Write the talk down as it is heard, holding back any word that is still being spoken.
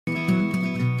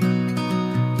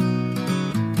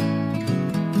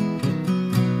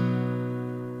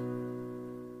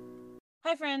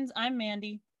Hi, friends. I'm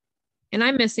Mandy. And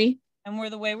I'm Missy. And we're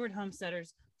the Wayward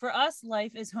Homesteaders. For us,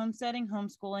 life is homesteading,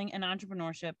 homeschooling, and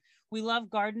entrepreneurship. We love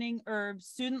gardening, herbs,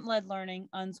 student-led learning,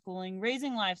 unschooling,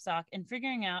 raising livestock, and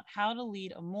figuring out how to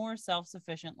lead a more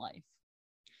self-sufficient life.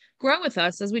 Grow with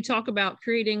us as we talk about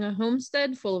creating a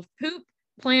homestead full of poop,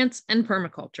 plants, and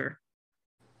permaculture.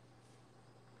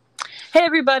 Hey,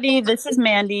 everybody. This is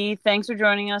Mandy. Thanks for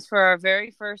joining us for our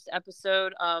very first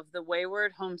episode of the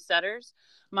Wayward Homesteaders.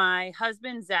 My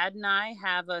husband, Zad, and I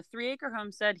have a 3-acre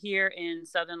homestead here in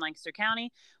southern Lancaster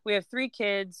County. We have 3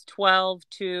 kids, 12,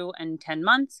 2, and 10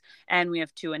 months, and we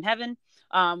have 2 in heaven.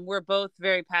 We're both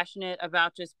very passionate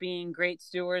about just being great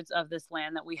stewards of this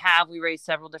land that we have. We raise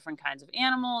several different kinds of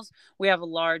animals. We have a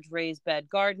large raised bed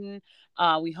garden.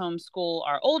 We homeschool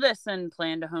our oldest and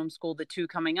plan to homeschool the 2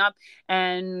 coming up.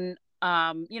 And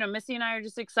Missy and I are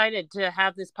just excited to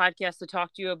have this podcast to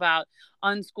talk to you about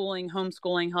unschooling,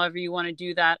 homeschooling, however you want to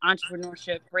do that,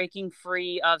 entrepreneurship, breaking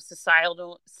free of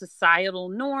societal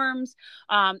norms,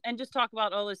 and just talk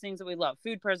about all those things that we love: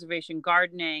 food preservation,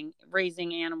 gardening,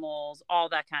 raising animals, all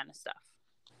that kind of stuff.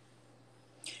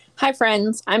 Hi,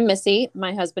 friends. I'm Missy.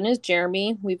 My husband is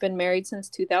Jeremy. We've been married since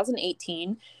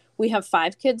 2018. We have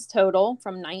 5 kids total,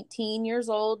 from 19 years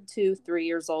old to 3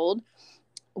 years old.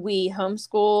 We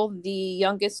homeschool the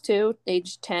youngest 2,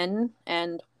 age 10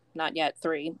 and not yet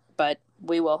 3, but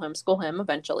we will homeschool him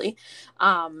eventually.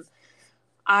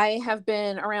 I have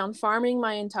been around farming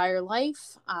my entire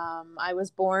life. I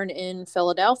was born in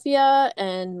Philadelphia,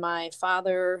 and my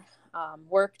father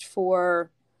worked for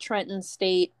Trenton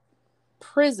State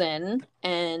Prison,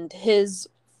 and his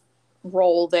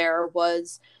role there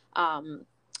was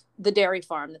the dairy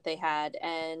farm that they had,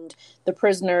 and the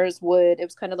prisoners it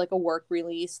was kind of like a work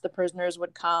release. The prisoners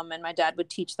would come and my dad would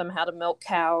teach them how to milk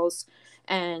cows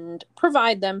and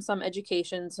provide them some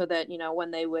education so that,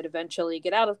 when they would eventually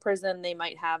get out of prison, they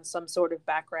might have some sort of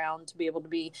background to be able to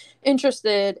be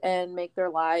interested and make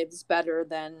their lives better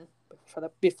than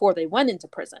before they went into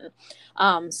prison.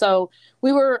 So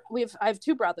I have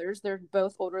 2 brothers. They're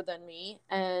both older than me,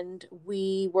 and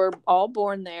we were all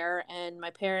born there. And my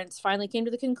parents finally came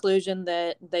to the conclusion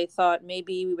that they thought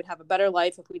maybe we would have a better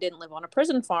life if we didn't live on a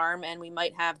prison farm, and we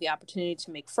might have the opportunity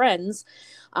to make friends.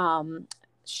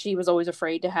 She was always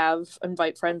afraid to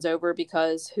invite friends over,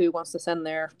 because who wants to send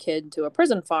their kid to a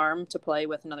prison farm to play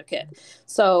with another kid?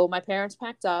 So my parents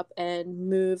packed up and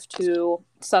moved to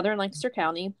southern Lancaster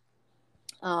County.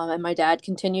 And my dad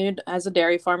continued as a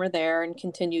dairy farmer there and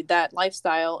continued that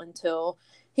lifestyle until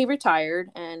he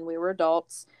retired and we were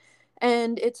adults.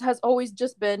 And it has always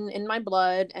just been in my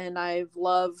blood, and I've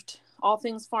loved all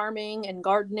things farming and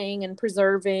gardening and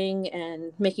preserving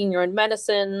and making your own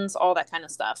medicines, all that kind of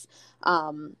stuff.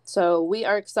 So we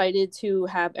are excited to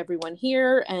have everyone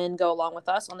here and go along with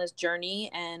us on this journey,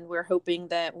 and we're hoping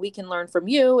that we can learn from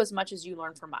you as much as you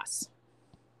learn from us.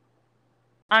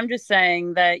 I'm just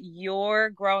saying that your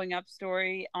growing up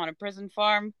story on a prison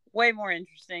farm, way more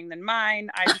interesting than mine.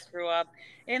 I just grew up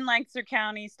in Lancaster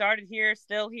County, started here,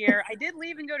 still here. I did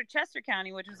leave and go to Chester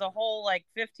County, which is a whole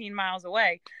 15 miles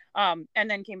away, and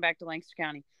then came back to Lancaster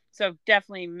County. So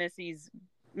definitely Missy's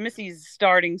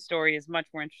starting story is much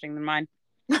more interesting than mine.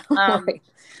 Right.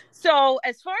 So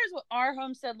as far as what our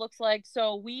homestead looks like,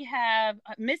 so we have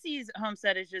Missy's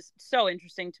homestead is just so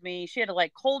interesting to me. She had to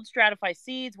cold stratify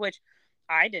seeds, which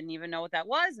I didn't even know what that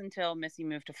was until Missy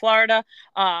moved to Florida.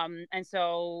 And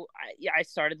so I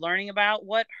started learning about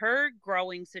what her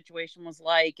growing situation was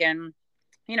like. And,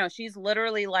 she's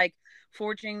literally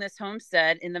forging this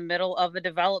homestead in the middle of a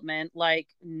development,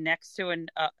 next to an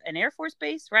Air Force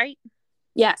base, right?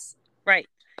 Yes. Right.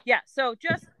 Yeah. So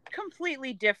just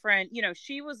completely different.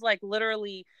 She was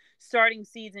literally starting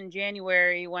seeds in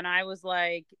January when I was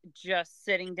just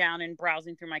sitting down and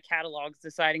browsing through my catalogs,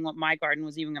 deciding what my garden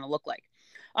was even going to look like.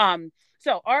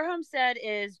 So our homestead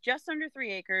is just under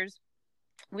 3 acres.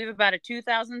 We have about a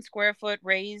 2,000 square foot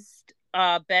raised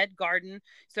bed garden.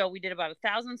 So we did about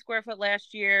 1,000 square foot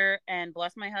last year, and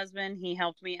bless my husband, he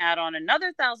helped me add on another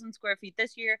 1,000 square feet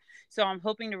this year. So I'm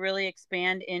hoping to really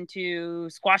expand into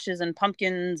squashes and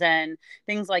pumpkins and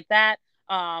things like that.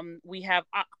 We have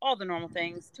all the normal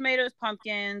things: tomatoes,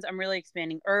 pumpkins. I'm really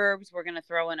expanding herbs. We're going to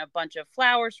throw in a bunch of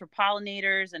flowers for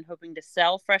pollinators and hoping to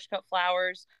sell fresh cut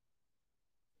flowers.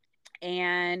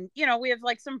 And, we have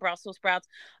some Brussels sprouts.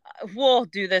 We'll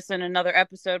do this in another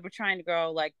episode. We're trying to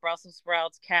grow Brussels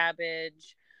sprouts,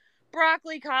 cabbage,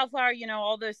 broccoli, cauliflower,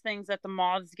 all those things that the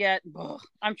moths get. Ugh.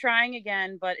 I'm trying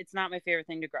again, but it's not my favorite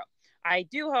thing to grow. I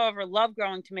do, however, love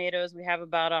growing tomatoes. We have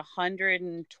about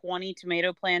 120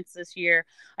 tomato plants this year.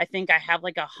 I think I have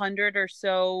like 100 or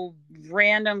so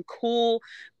random cool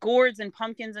gourds and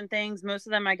pumpkins and things. Most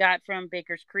of them I got from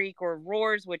Baker's Creek or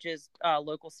Roars, which is a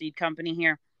local seed company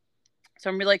here. So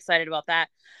I'm really excited about that.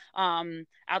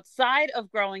 Outside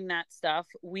of growing that stuff,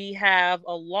 we have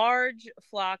a large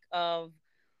flock of,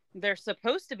 they're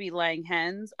supposed to be laying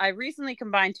hens. I recently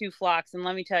combined two flocks, and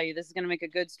let me tell you, this is going to make a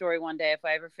good story one day if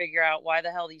I ever figure out why the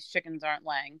hell these chickens aren't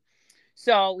laying.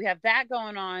 So we have that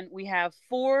going on. We have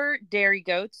 4 dairy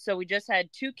goats. So we just had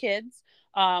 2 kids,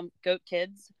 goat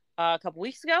kids, a couple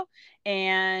weeks ago.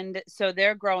 And so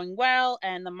they're growing well.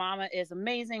 And the mama is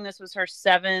amazing. This was her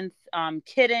 7th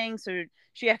kidding. So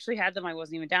she actually had them. I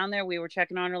wasn't even down there. We were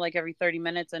checking on her like every 30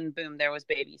 minutes and boom, there was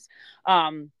babies.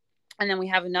 And then we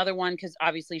have another one because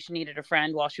obviously she needed a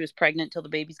friend while she was pregnant till the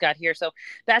babies got here. So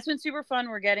that's been super fun.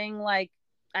 We're getting like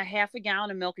a half a gallon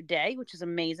of milk a day, which is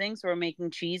amazing. So we're making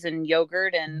cheese and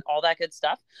yogurt and all that good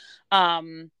stuff.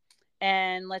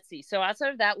 And let's see. So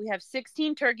outside of that, we have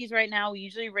 16 turkeys right now. We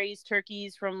usually raise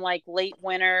turkeys from like late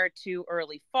winter to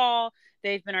early fall.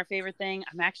 They've been our favorite thing.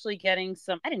 I'm actually getting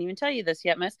some, I didn't even tell you this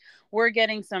yet, miss. We're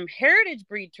getting some heritage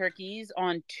breed turkeys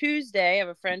on Tuesday. I have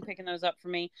a friend picking those up for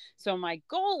me. So my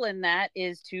goal in that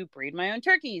is to breed my own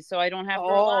turkeys so I don't have to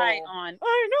rely on,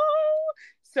 I know.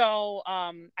 So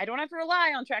I don't have to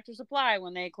rely on Tractor Supply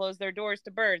when they close their doors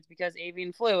to birds because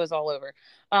avian flu is all over.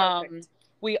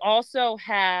 We also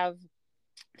have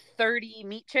 30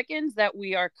 meat chickens that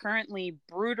we are currently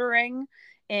broodering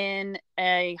in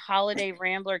a holiday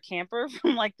Rambler camper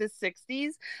from like the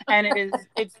 60s, and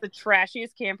it's the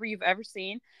trashiest camper you've ever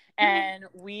seen. And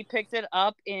we picked it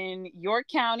up in York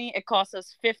County. It cost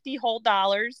us $50 whole,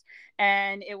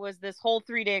 and it was this whole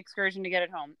 3-day excursion to get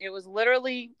it home. It was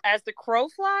literally, as the crow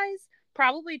flies,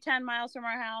 probably 10 miles from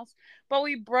our house, but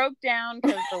we broke down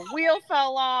because the wheel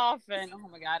fell off, and oh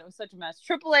my god, it was such a mess.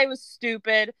 AAA was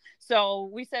stupid, so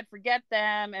we said forget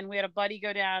them, and we had a buddy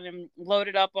go down and load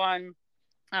it up on,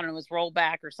 I don't know, it was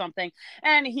rollback or something,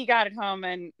 and he got it home,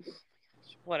 and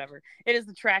whatever. It is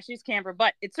the trashiest camper,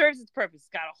 but it serves its purpose. It's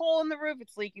got a hole in the roof,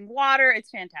 it's leaking water, it's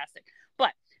fantastic.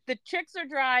 But the chicks are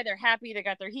dry, they're happy, they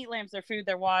got their heat lamps, their food,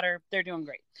 their water, they're doing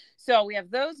great. So we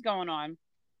have those going on.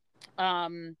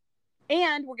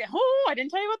 And we're getting, I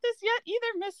didn't tell you about this yet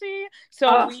either, Missy.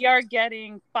 So we are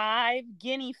getting 5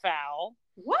 guinea fowl.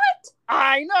 What?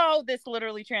 I know, this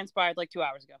literally transpired like 2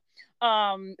 hours ago.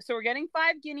 So we're getting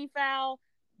 5 guinea fowl.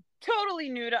 Totally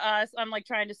new to us. I'm like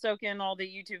trying to soak in all the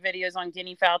YouTube videos on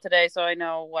guinea fowl today so I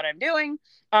know what I'm doing.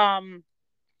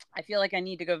 I feel like I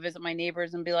need to go visit my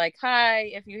neighbors and be like, hi,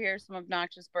 if you hear some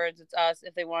obnoxious birds, it's us.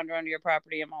 If they wander onto your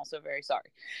property, I'm also very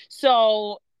sorry.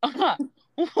 So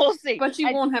we'll see. But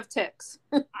you won't have ticks.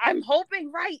 I'm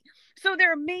hoping, right. So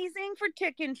they're amazing for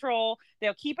tick control.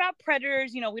 They'll keep out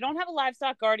predators. You know, we don't have a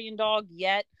livestock guardian dog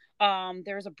yet.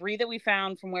 There's a breed that we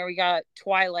found from where we got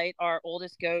Twilight, our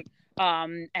oldest goat.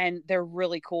 And they're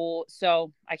really cool.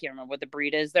 So I can't remember what the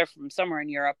breed is. They're from somewhere in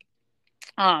Europe.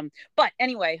 But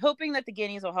anyway, hoping that the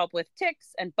guineas will help with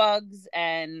ticks and bugs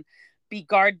and be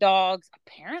guard dogs.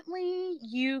 Apparently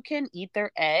you can eat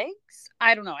their eggs.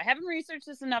 I don't know. I haven't researched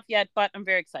this enough yet, but I'm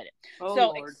very excited.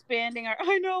 So Lord.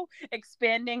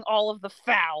 expanding all of the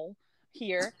fowl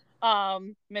here.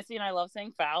 Missy and I love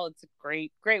saying fowl. It's a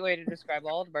great way to describe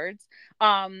all the birds.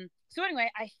 So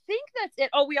anyway, I think that's it.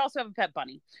 Oh, we also have a pet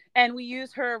bunny, and we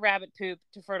use her rabbit poop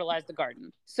to fertilize the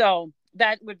garden. So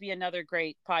that would be another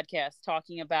great podcast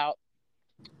talking about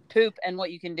poop and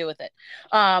what you can do with it.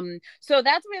 So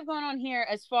that's what we have going on here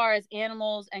as far as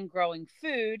animals and growing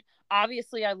food.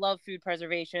 Obviously, I love food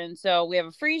preservation. So we have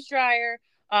a freeze dryer,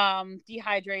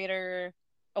 dehydrator,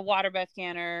 a water bath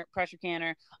canner, pressure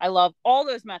canner. I love all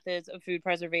those methods of food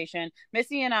preservation.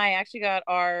 Missy and I actually got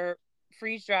our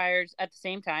freeze dryers at the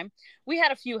same time. We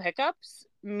had a few hiccups,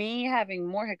 me having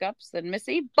more hiccups than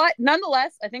Missy, but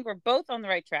nonetheless, I think we're both on the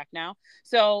right track now.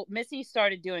 So Missy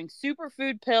started doing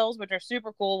superfood pills, which are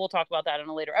super cool. We'll talk about that in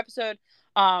a later episode.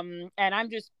 And I'm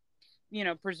just,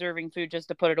 preserving food just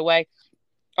to put it away.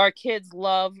 Our kids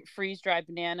love freeze-dried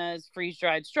bananas,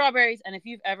 freeze-dried strawberries. And if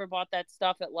you've ever bought that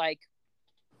stuff at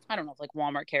I don't know if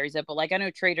Walmart carries it, but I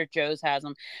know Trader Joe's has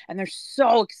them, and they're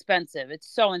so expensive. It's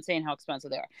so insane how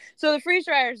expensive they are. So the freeze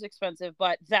dryer is expensive,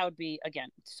 but that would be, again,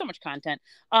 so much content.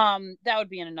 That would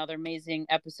be in another amazing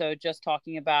episode, just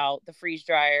talking about the freeze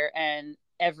dryer and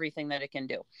everything that it can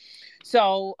do.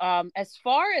 So as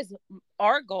far as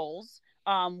our goals,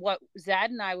 what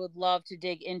Zad and I would love to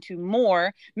dig into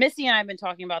more, Missy and I have been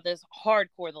talking about this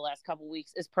hardcore the last couple of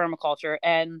weeks, is permaculture.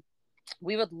 And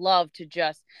we would love to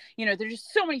just, there's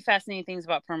just so many fascinating things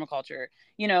about permaculture,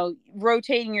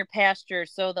 rotating your pasture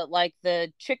so that like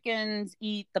the chickens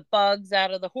eat the bugs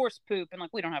out of the horse poop. And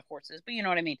like, we don't have horses, but you know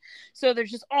what I mean? So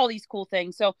there's just all these cool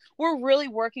things. So we're really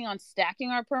working on stacking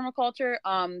our permaculture.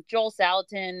 Joel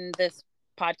Salatin, this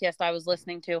podcast I was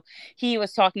listening to, he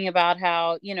was talking about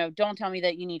how, don't tell me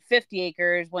that you need 50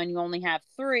 acres when you only have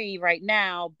 3 right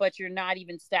now, but you're not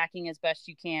even stacking as best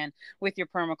you can with your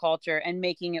permaculture and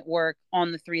making it work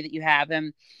on the 3 that you have.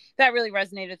 And that really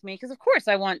resonated with me because of course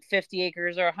I want 50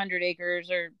 acres or 100 acres,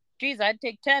 or geez, I'd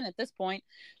take 10 at this point.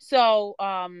 So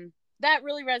that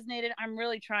really resonated. I'm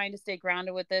really trying to stay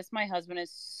grounded with this. My husband is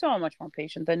so much more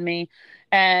patient than me.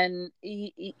 And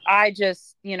I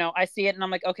just, I see it and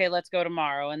I'm like, okay, let's go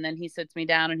tomorrow. And then he sits me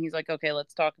down and he's like, okay,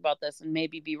 let's talk about this and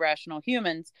maybe be rational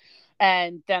humans.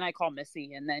 And then I call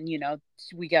Missy and then,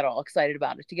 we get all excited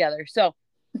about it together. So,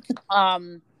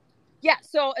 yeah.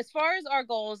 So as far as our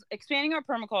goals, expanding our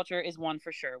permaculture is one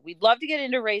for sure. We'd love to get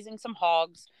into raising some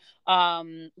hogs.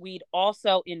 We'd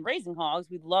also, in raising hogs,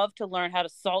 we'd love to learn how to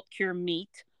salt cure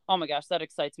meat. Oh my gosh, that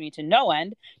excites me to no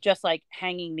end. Just like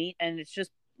hanging meat. And it's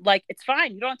just like, it's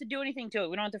fine. You don't have to do anything to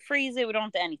it. We don't have to freeze it. We don't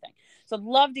have to anything. So I'd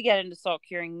love to get into salt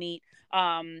curing meat.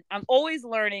 I'm always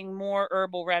learning more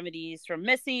herbal remedies from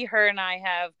Missy. Her and I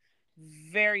have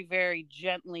very, very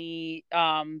gently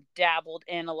dabbled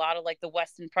in a lot of like the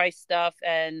Weston Price stuff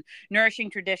and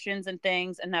nourishing traditions and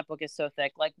things. And that book is so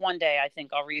thick. Like one day I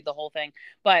think I'll read the whole thing.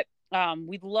 But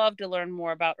we'd love to learn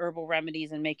more about herbal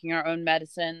remedies and making our own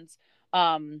medicines.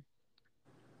 Yeah,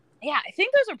 I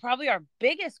think those are probably our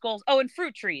biggest goals. Oh, and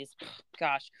fruit trees.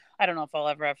 Gosh, I don't know if I'll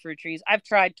ever have fruit trees. I've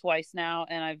tried twice now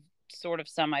and I've sort of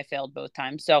semi-failed both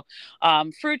times. So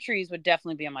fruit trees would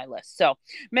definitely be on my list. So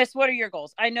Miss, what are your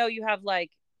goals? I know you have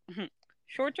like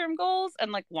short-term goals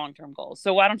and like long-term goals.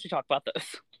 So why don't you talk about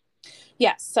those?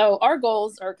 Yes. So our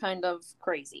goals are kind of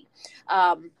crazy.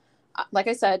 Like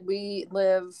I said, we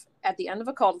live at the end of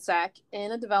a cul-de-sac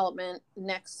in a development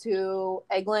next to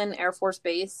Eglin Air Force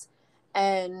Base.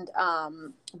 And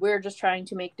we're just trying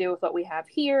to make do with what we have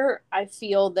here. I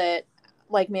feel that,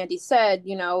 like Mandy said,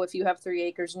 if you have 3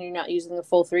 acres and you're not using the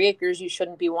full 3 acres, you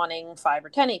shouldn't be wanting 5 or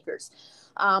 10 acres.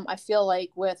 I feel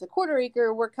like with a 1/4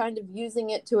 acre, we're kind of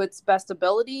using it to its best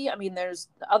ability. I mean, there's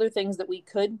other things that we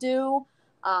could do,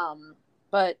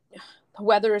 but the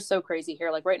weather is so crazy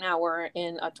here. Like right now we're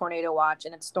in a tornado watch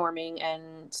and it's storming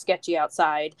and sketchy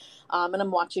outside. And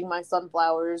I'm watching my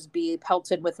sunflowers be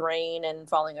pelted with rain and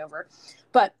falling over.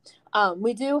 But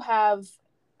we do have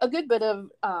a good bit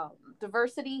of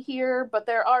diversity here, but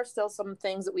there are still some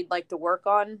things that we'd like to work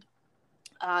on.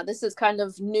 This is kind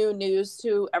of new news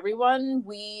to everyone.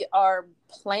 We are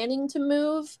planning to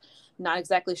move, not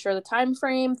exactly sure the time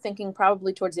frame, thinking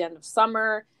probably towards the end of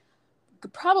summer,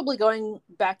 probably going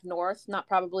back north, not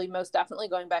probably, most definitely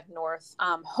going back north,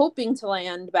 hoping to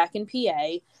land back in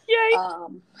PA.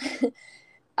 Yay!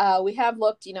 We have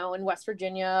looked, in West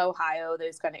Virginia, Ohio,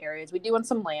 those kind of areas. We do want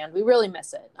some land. We really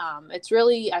miss it. It's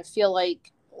really, I feel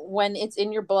like when it's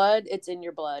in your blood, it's in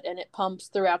your blood and it pumps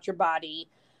throughout your body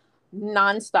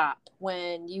nonstop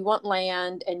when you want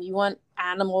land and you want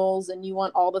animals and you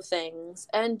want all the things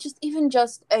and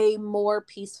just a more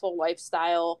peaceful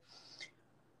lifestyle.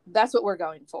 That's what we're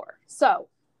going for. So,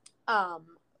 our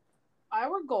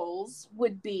goals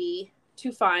would be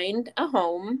to find a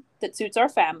home that suits our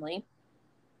family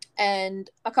and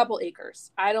a couple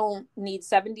acres. I don't need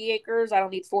 70 acres. I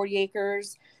don't need 40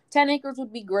 acres. 10 acres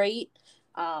would be great.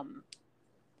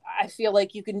 I feel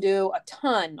like you can do a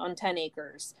ton on 10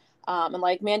 acres. And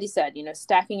like Mandy said,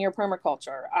 stacking your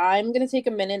permaculture. I'm going to take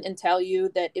a minute and tell you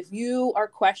that if you are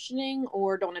questioning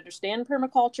or don't understand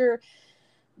permaculture,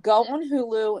 go on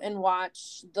Hulu and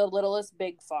watch The Littlest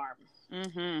Big Farm.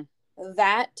 Mm-hmm.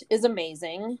 That is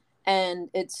amazing. And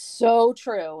it's so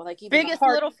true. Like even Biggest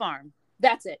Little Farm.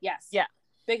 That's it. Yes. Yeah.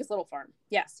 Biggest Little Farm.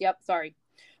 Yes. Yep. Sorry.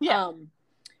 Yeah.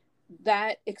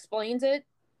 That explains it,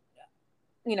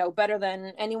 better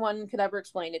than anyone could ever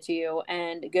explain it to you.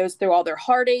 And it goes through all their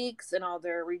heartaches and all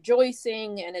their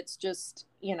rejoicing. And it's just,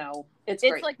 it's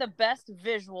great. Like the best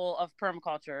visual of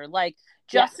permaculture. Like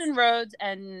Justin Rhodes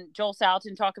and Joel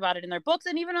Salatin talk about it in their books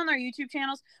and even on their YouTube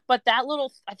channels. But that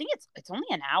little, I think it's only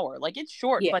an hour. Like it's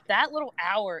short, but that little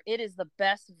hour, it is the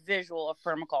best visual of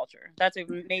permaculture. That's an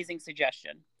amazing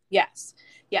suggestion. Yes.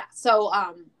 Yeah. So,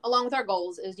 along with our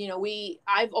goals is,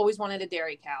 I've always wanted a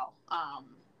dairy cow.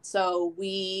 So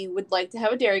we would like to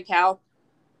have a dairy cow.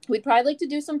 We'd probably like to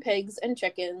do some pigs and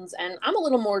chickens. And I'm a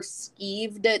little more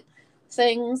skeeved at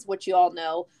things, which you all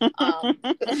know.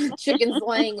 Chickens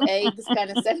laying eggs kind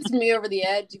of sends me over the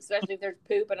edge, especially if there's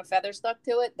poop and a feather stuck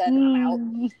to it, then I'm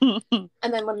out.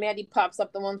 And then when Mandy pops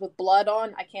up the ones with blood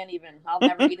on, I'll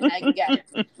never eat an egg again.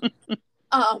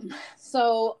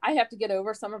 So I have to get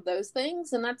over some of those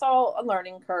things, and that's all a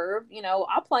learning curve.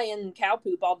 I'll play in cow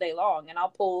poop all day long and I'll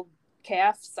pull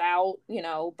calves out,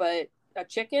 but a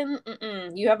chicken,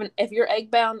 if you're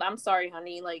egg bound, I'm sorry,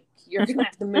 honey, like you're gonna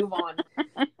have to move on.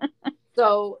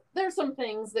 So there's some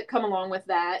things that come along with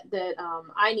that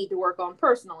I need to work on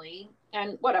personally,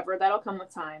 and whatever, that'll come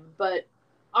with time. But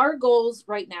our goals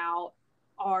right now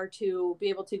are to be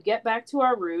able to get back to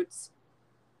our roots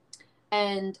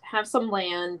and have some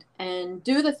land and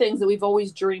do the things that we've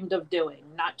always dreamed of doing,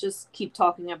 not just keep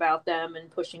talking about them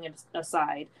and pushing it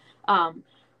aside.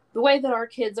 The way that our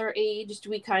kids are aged,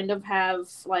 we kind of have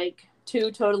like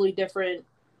two totally different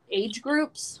age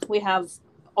groups. We have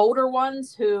older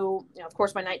ones who, of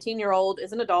course, my 19-year-old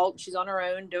is an adult. She's on her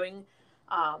own doing,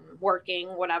 working,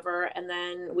 whatever. And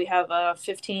then we have a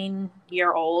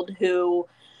 15-year-old who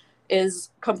is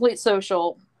complete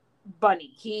social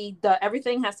bunny.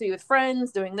 Everything has to be with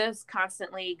friends, doing this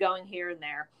constantly, going here and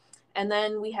there. And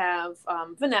then we have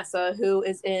Vanessa, who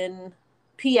is in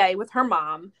PA with her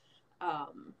mom.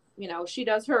 She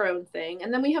does her own thing.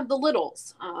 And then we have the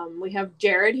littles. We have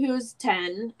Jared, who's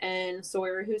 10, and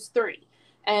Sawyer, who's 3.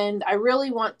 And I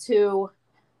really want to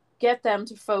get them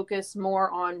to focus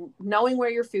more on knowing where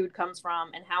your food comes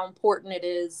from and how important it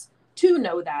is to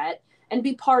know that and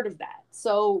be part of that.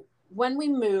 So when we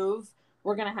move,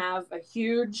 we're going to have a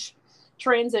huge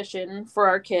transition for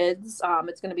our kids.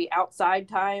 It's going to be outside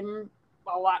time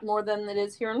a lot more than it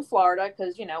is here in Florida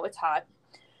because, it's hot.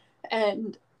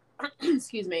 And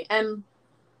excuse me. And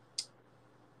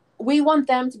we want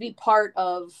them to be part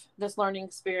of this learning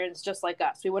experience just like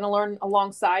us. We want to learn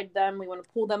alongside them. We want to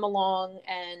pull them along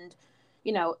and,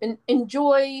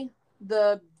 enjoy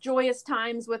the joyous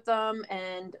times with them.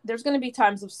 And there's going to be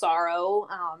times of sorrow,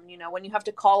 when you have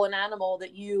to call an animal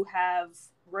that you have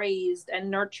raised and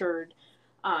nurtured.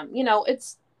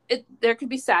 There could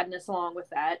be sadness along with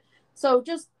that. So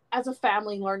just as a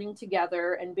family, learning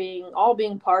together and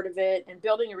being part of it and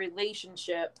building a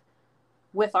relationship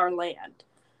with our land.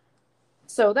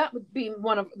 So that would be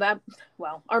one of that.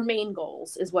 Well, our main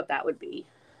goals is what that would be.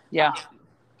 Yeah.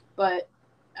 But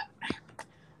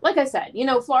like I said,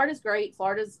 Florida's great.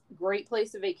 Florida's a great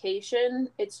place to vacation.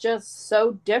 It's just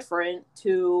so different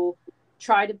to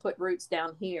try to put roots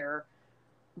down here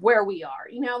where we are.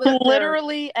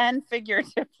 Literally and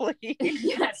figuratively.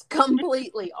 Yes,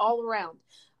 completely all around.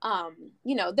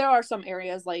 There are some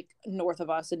areas like north of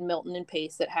us in Milton and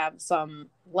Pace that have some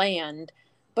land,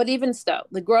 but even so,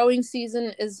 the growing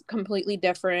season is completely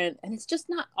different and it's just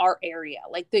not our area.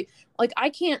 I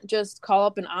can't just call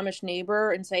up an Amish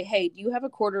neighbor and say, hey, do you have a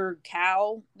quarter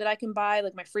cow that I can buy?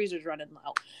 Like my freezer's running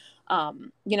low.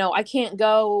 I can't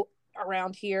go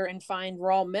around here and find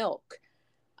raw milk.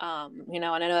 And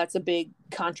I know that's a big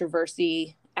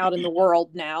controversy out in the world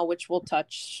now, which we'll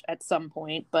touch at some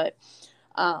point, but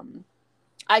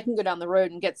I can go down the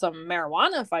road and get some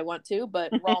marijuana if I want to,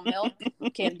 but raw milk,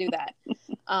 can't do that.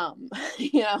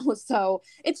 So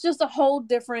it's just a whole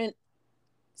different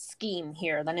scheme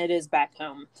here than it is back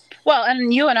home. Well,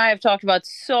 and you and I have talked about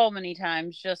so many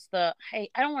times just I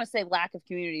don't want to say lack of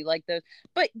community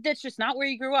but that's just not where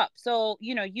you grew up. So,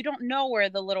 you don't know where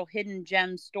the little hidden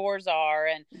gem stores are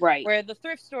and right. where the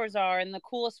thrift stores are and the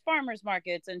coolest farmers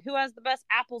markets and who has the best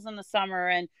apples in the summer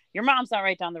and your mom's not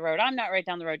right down the road. I'm not right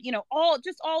down the road.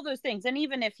 All those things. And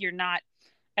even if you're not,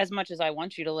 as much as I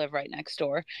want you to live right next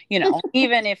door,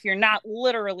 even if you're not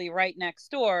literally right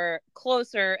next door,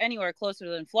 anywhere closer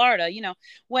than Florida,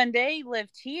 when they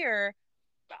lived here,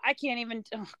 I can't even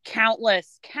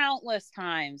countless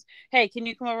times. Hey, can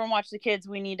you come over and watch the kids?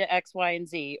 We need to X, Y, and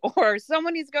Z, or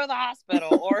someone needs to go to the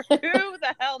hospital, or who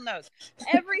the hell knows?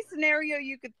 Every scenario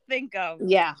you could think of,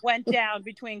 went down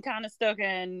between Conestoga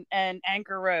and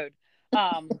Anchor Road.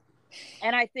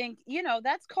 And I think,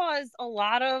 that's caused a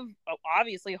lot of,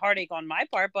 obviously, heartache on my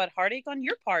part, but heartache on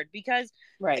your part because,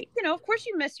 right. Of course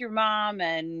you miss your mom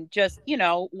and just,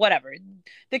 whatever.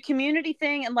 The community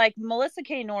thing. And like Melissa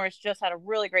K. Norris just had a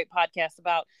really great podcast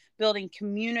about building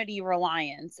community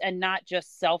reliance and not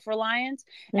just self-reliance.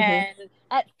 Mm-hmm. And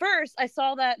at first I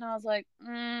saw that and I was like,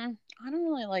 I don't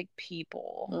really like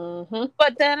people. Mm-hmm.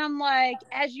 But then I'm like,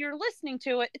 as you're listening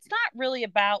to it, it's not really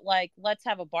about like, let's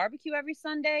have a barbecue every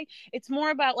Sunday. It's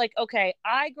more about like, okay,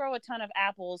 I grow a ton of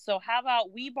apples. So how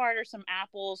about we barter some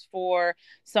apples for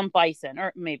some bison?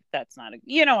 Or maybe that's not,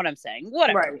 you know what I'm saying?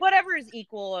 Whatever. Right. Whatever is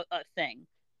equal a thing.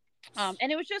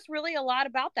 And it was just really a lot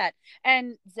about that.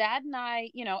 And Zad and I,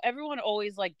 everyone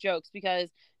always like jokes because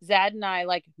Zad and I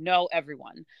like know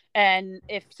everyone. And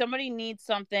if somebody needs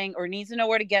something or needs to know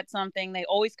where to get something, they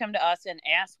always come to us and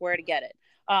ask where to get it.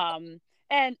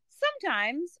 And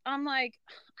sometimes I'm like,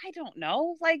 I don't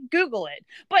know, like Google it.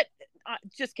 But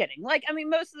just kidding. Like, I mean,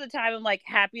 most of the time I'm like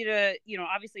happy to,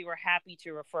 obviously we're happy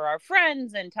to refer our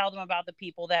friends and tell them about the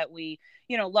people that we,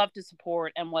 love to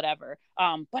support and whatever.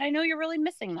 But I know you're really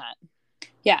missing that.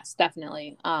 Yes,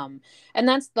 definitely. And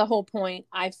that's the whole point.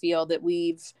 I feel that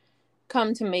we've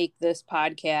come to make this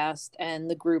podcast and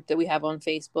the group that we have on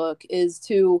Facebook is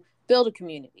to build a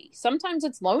community. Sometimes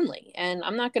it's lonely, and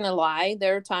I'm not going to lie.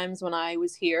 There are times when I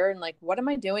was here and like, what am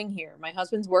I doing here? My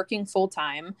husband's working full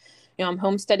time. I'm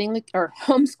homeschooling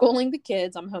the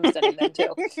kids. I'm homesteading them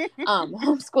too.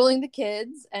 Homeschooling the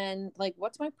kids, and like,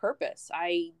 what's my purpose?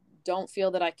 I don't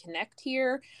feel that I connect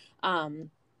here.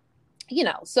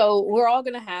 So we're all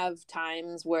going to have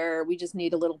times where we just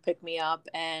need a little pick me up,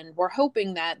 and we're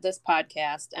hoping that this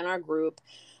podcast and our group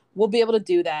will be able to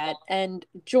do that and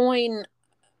join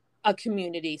a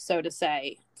community, so to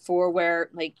say, for where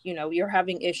like, you're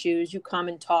having issues, you come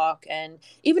and talk. And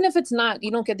even if it's not, you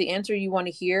don't get the answer you want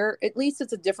to hear, at least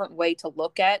it's a different way to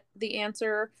look at the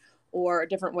answer or a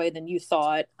different way than you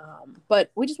thought.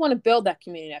 But we just want to build that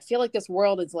community. I feel like this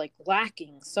world is like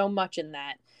lacking so much in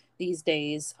that these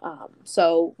days.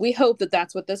 So we hope that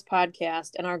that's what this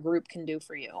podcast and our group can do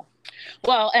for you.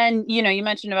 Well, and you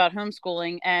mentioned about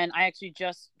homeschooling, and I actually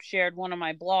just shared one of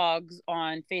my blogs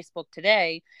on Facebook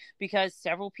today because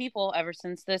several people ever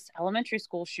since this elementary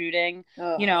school shooting,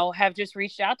 have just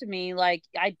reached out to me like,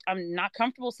 I'm not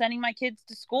comfortable sending my kids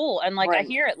to school, and like right. I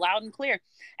hear it loud and clear.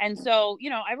 And so,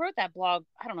 I wrote that blog,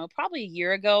 I don't know, probably a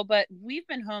year ago, but we've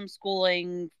been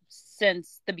homeschooling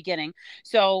since the beginning.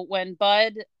 So when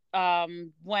Bud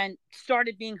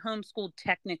started being homeschooled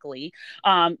technically,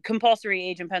 compulsory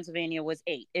age in Pennsylvania was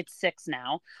 8. It's 6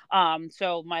 now.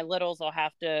 So my littles, I'll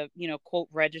have to, quote,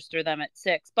 register them at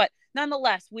 6. But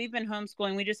nonetheless, we've been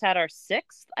homeschooling. We just had our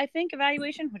 6th, I think,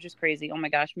 evaluation, which is crazy. Oh my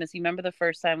gosh, Missy, remember the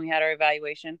first time we had our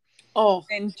evaluation? Oh,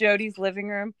 in Jody's living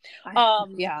room. I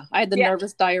had the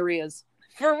nervous diarrheas.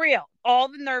 For real. All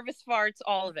the nervous farts,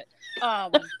 all of it.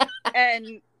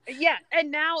 And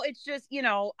now it's just,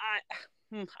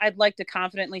 I'd like to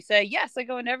confidently say, yes, I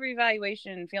go in every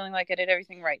evaluation feeling like I did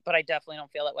everything right, but I definitely don't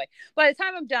feel that way. By the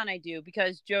time I'm done, I do,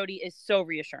 because Jody is so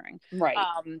reassuring. Right.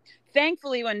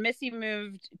 Thankfully, when Missy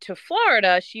moved to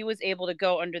Florida, she was able to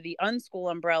go under the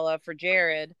unschool umbrella for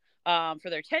Jared, for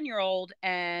their 10-year-old.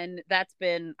 And that's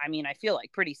been, I feel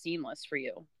like pretty seamless for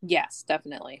you. Yes,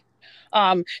 definitely.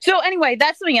 So anyway,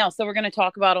 that's something else that we're going to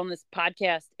talk about on this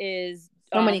podcast is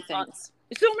so many things.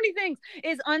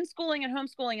 Is unschooling and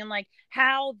homeschooling, and like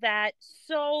how that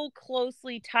so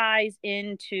closely ties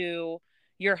into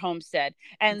your homestead.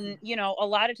 And, a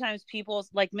lot of times people,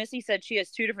 like Missy said, she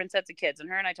has 2 different sets of kids, and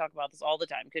her and I talk about this all the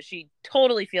time because she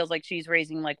totally feels like she's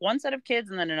raising like one set of kids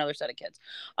and then another set of kids.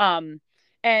 And,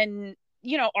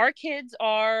 our kids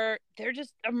they're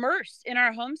just immersed in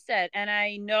our homestead. And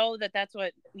I know that that's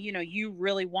what, you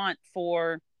really want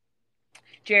for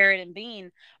Jared and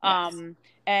Bean. Yes.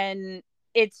 And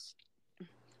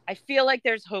I feel like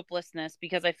there's hopelessness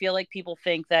because I feel like people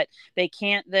think that they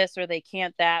can't this or they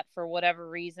can't that for whatever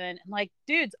reason. And like,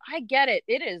 dudes, I get it.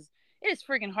 It is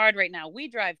freaking hard right now. We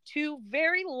drive 2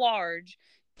 very large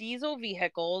diesel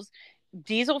vehicles.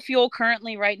 Diesel fuel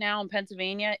currently right now in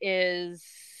Pennsylvania is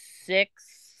 $6.29,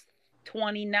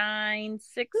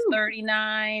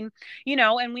 $6.39,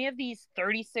 and we have these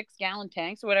 36-gallon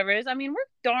tanks or whatever it is. We're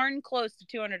darn close to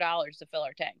 $200 to fill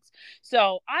our tanks.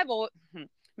 So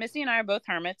Missy and I are both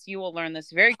hermits. You will learn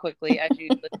this very quickly as you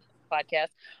listen to the podcast.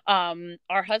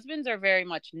 Our husbands are very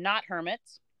much not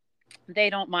hermits. They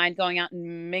don't mind going out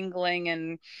and mingling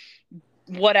and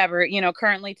whatever.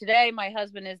 Currently today, my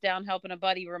husband is down helping a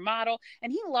buddy remodel,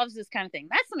 and he loves this kind of thing.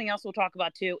 That's something else we'll talk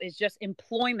about too, is just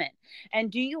employment.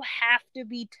 And do you have to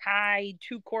be tied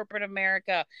to corporate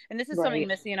America? And this is right. Something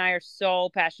Missy and I are so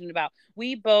passionate about.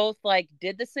 We both like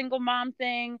did the single mom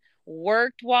thing,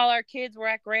 worked while our kids were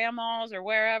at grandma's or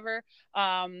wherever. Do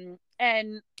I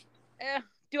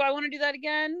want to do that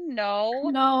again?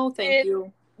 No, thank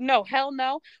you. No, hell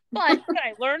no. But did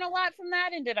I learn a lot from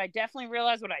that? And did I definitely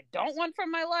realize what I don't want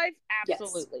from my life?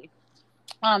 Absolutely.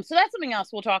 Yes. So that's something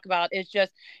else we'll talk about is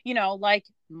just, like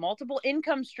multiple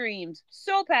income streams.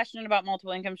 So passionate about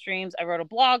multiple income streams. I wrote a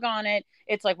blog on it.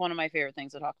 It's like one of my favorite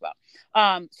things to talk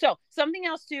about. So something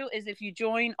else too is if you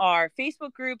join our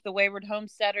Facebook group, the Wayward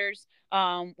Homesteaders,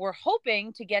 we're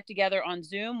hoping to get together on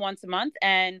Zoom once a month,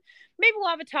 and maybe we'll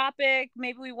have a topic,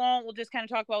 maybe we won't. We'll just kind of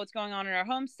talk about what's going on in our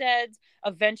homesteads.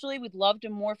 Eventually, we'd love to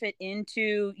morph it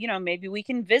into, maybe we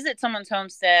can visit someone's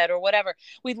homestead or whatever.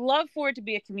 We'd love for it to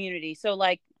be a community. So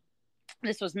like,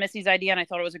 this was Missy's idea, and I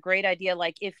thought it was a great idea.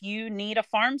 Like, if you need a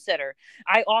farm sitter,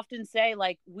 I often say,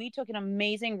 like, we took an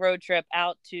amazing road trip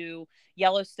out to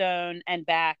Yellowstone and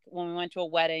back when we went to a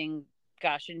wedding,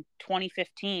 in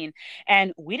 2015,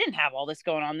 and we didn't have all this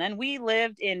going on then. We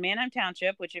lived in Manheim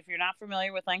Township, which, if you're not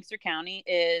familiar with Lancaster County,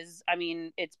 it's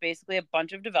basically a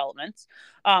bunch of developments.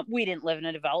 We didn't live in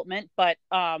a development, but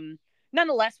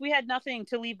nonetheless, we had nothing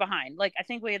to leave behind. Like, I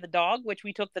think we had the dog, which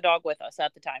we took the dog with us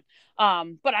at the time.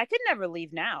 But I could never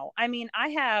leave now. I mean, I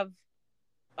have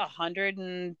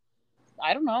 30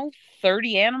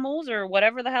 animals or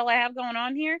whatever the hell I have going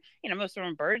on here. Most of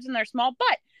them are birds and they're small,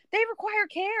 but they require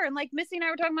care. And like Missy and I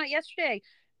were talking about yesterday,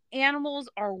 animals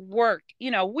are worked.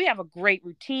 We have a great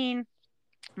routine.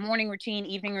 Morning routine,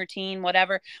 evening routine,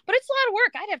 whatever, but it's a lot of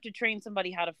work. I'd have to train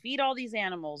somebody how to feed all these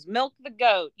animals, milk the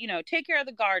goat, take care of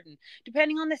the garden,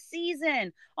 depending on the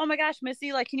season. Oh my gosh,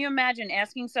 Missy, like, can you imagine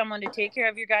asking someone to take care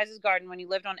of your guys' garden when you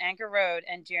lived on Anchor Road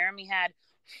and Jeremy had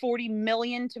 40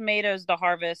 million tomatoes to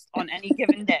harvest on any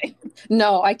given day?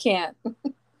 No, I can't.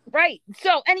 Right.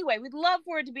 So anyway, we'd love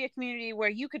for it to be a community where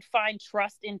you could find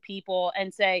trust in people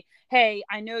and say, hey,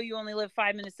 I know you only live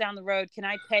 5 minutes down the road. Can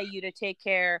I pay you to take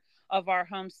care of our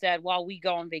homestead while we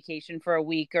go on vacation for a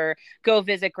week or go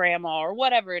visit grandma or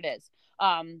whatever it is?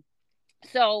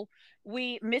 So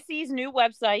Missy's new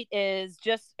website is,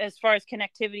 just as far as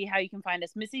connectivity, how you can find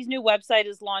us. Missy's new website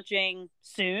is launching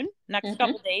soon, next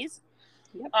couple days.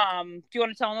 Yep. Do you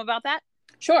want to tell them about that?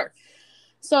 Sure.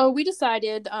 So we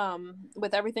decided,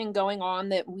 with everything going on,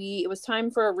 that it was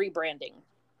time for a rebranding.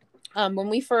 When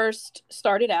we first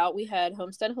started out, we had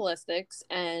Homestead Holistics,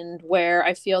 and where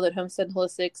I feel that Homestead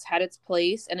Holistics had its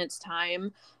place and its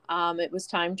time, it was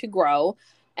time to grow.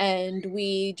 And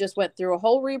we just went through a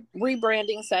whole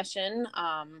rebranding session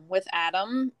with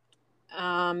Adam.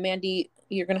 Mandy,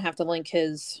 you're going to have to link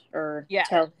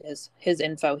tell his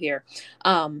info here.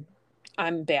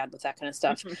 I'm bad with that kind of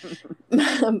stuff.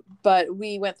 But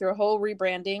we went through a whole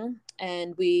rebranding,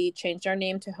 and we changed our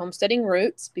name to Homesteading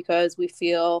Roots because we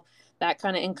feel that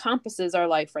kind of encompasses our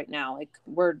life right now. Like,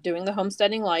 we're doing the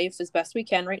homesteading life as best we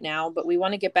can right now, but we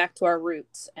want to get back to our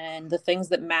roots and the things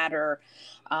that matter.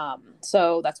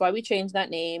 So that's why we changed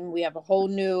that name. We have a whole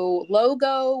new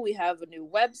logo. We have a new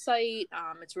website.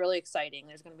 It's really exciting.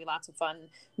 There's going to be lots of fun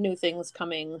new things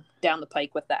coming down the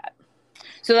pike with that.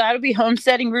 So that'll be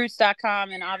homesteadingroots.com.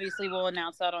 And obviously we'll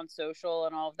announce that on social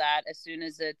and all of that as soon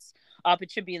as it's up.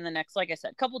 It should be in the next, like I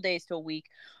said, couple days to a week.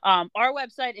 Our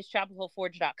website is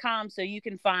chapelhillforge.com. So you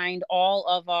can find all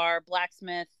of our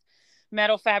blacksmith,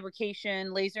 metal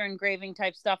fabrication, laser engraving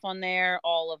type stuff on there,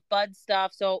 all of Bud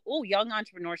stuff. So, young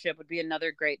entrepreneurship would be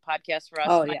another great podcast for us.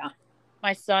 Oh, yeah.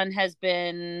 My son has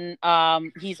been,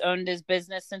 he's owned his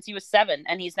business since he was 7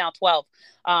 and he's now 12.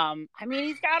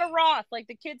 He's got a Roth, like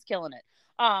the kid's killing it.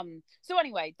 So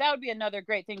anyway, that would be another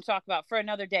great thing to talk about for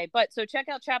another day. But so check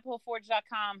out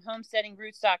chapelhillforge.com,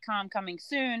 homesteadingroots.com coming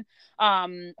soon.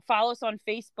 Follow us on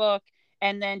Facebook,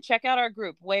 and then check out our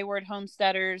group, Wayward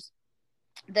Homesteaders.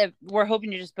 That we're hoping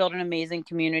to just build an amazing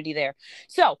community there.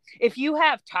 So if you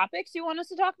have topics you want us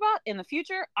to talk about in the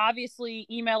future, obviously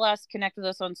email us, connect with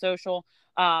us on social,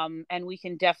 and we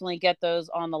can definitely get those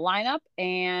on the lineup.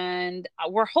 And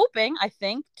we're hoping, I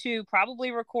think, to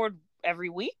probably record every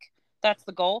week. That's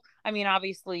the goal.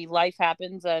 Obviously life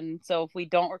happens, and so if we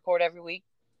don't record every week,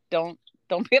 don't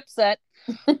be upset.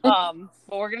 But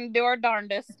we're gonna do our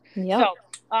darndest. Yep. So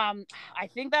I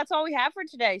think that's all we have for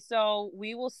today. So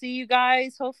we will see you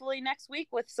guys hopefully next week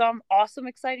with some awesome,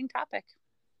 exciting topic.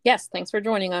 Yes, thanks for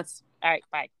joining us. All right,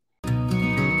 bye.